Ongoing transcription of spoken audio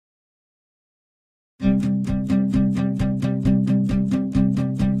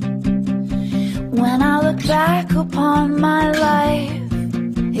When I look back upon my life,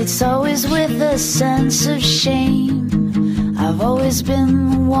 it's always with a sense of shame. I've always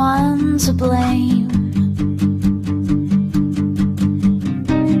been the one to blame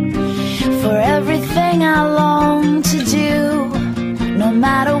for everything I long to do, no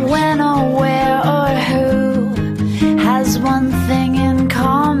matter when or where or who, has one thing in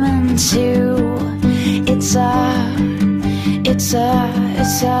common too.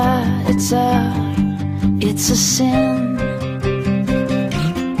 It's a sin.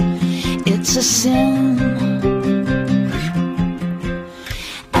 It's a sin.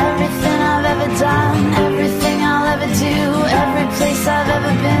 Everything I've ever done, everything I'll ever do, every place I've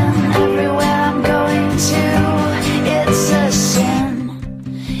ever been, everywhere I'm going to, it's a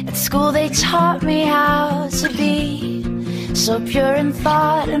sin. At school they taught me how to be so pure in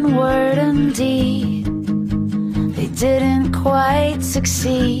thought and word and deed. They didn't quite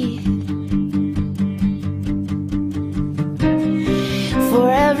succeed. For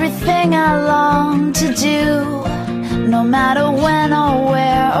everything I long to do, no matter when or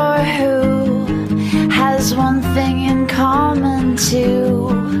where or who, has one thing in common too.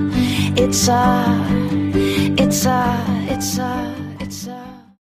 It's a